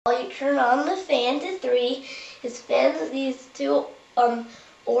You turn on the fan to 3. It spins these two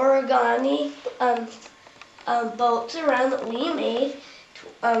origami boats around that we made.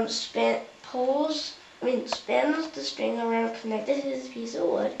 Spins the string around connected to this piece of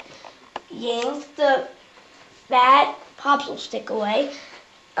wood. Yanks the fat popsicle stick away.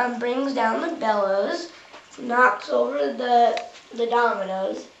 Brings down the bellows. Knocks over the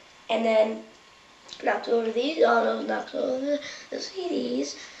dominoes, and then knocks over these dominoes, knocks over the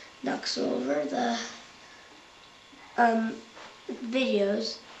CDs, knocks over the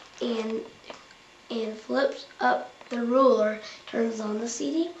videos, and flips up the ruler, turns on the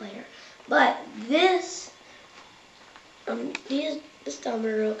CD player. But this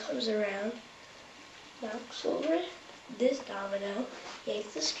domino comes around, knocks over this domino,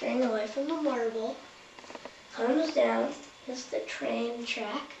 yanks the string away from the marble, comes down, hits the train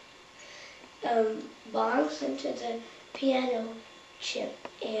track, bonks into the piano chip,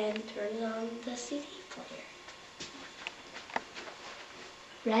 and turns on the CD player.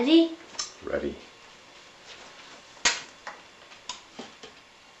 Ready? Ready.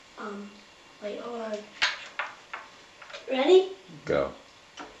 Wait, hold on. Ready? Go.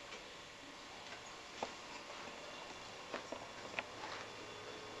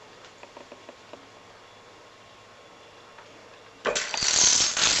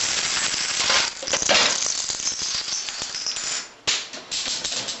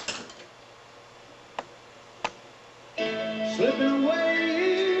 Slipping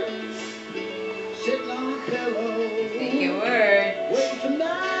away, sitting on a pillow. I think it worked. Waiting for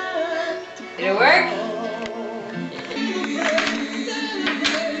night. Did it work?